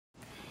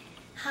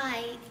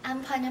Hi,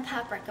 I'm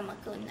Ponnapa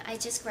Prakkamakul. I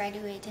just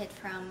graduated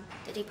from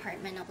the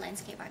Department of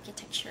Landscape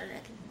Architecture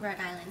at Rhode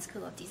Island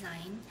School of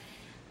Design.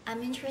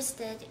 I'm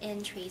interested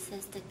in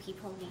traces that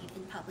people leave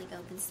in public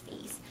open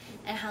space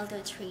and how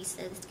those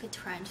traces could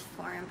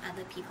transform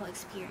other people's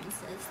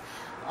experiences,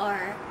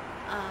 or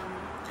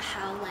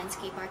how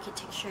landscape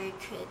architecture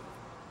could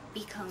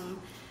become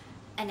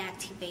an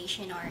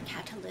activation or a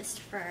catalyst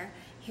for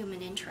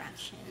human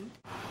interaction.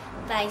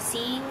 By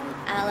seeing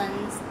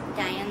Alan's,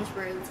 Diane's,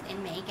 Rose,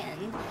 and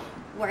Megan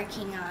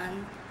working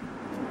on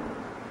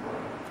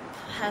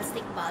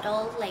plastic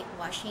bottle, like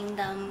washing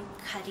them,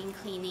 cutting,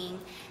 cleaning,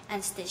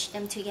 and stitch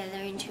them together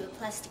into a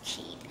plastic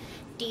sheet.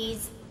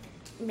 These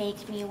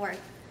make me work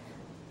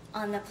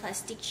on the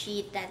plastic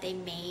sheet that they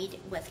made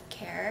with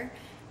care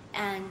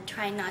and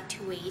try not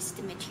to waste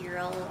the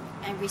material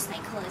and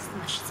recycle as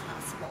much as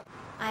possible.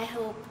 I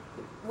hope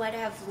what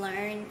I've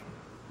learned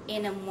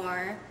in a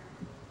more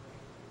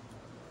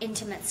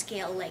intimate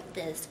scale like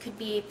this could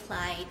be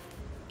applied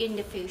in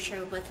the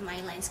future with my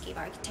landscape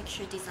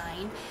architecture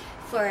design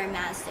for a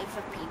massive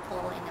of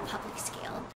people in a public scale.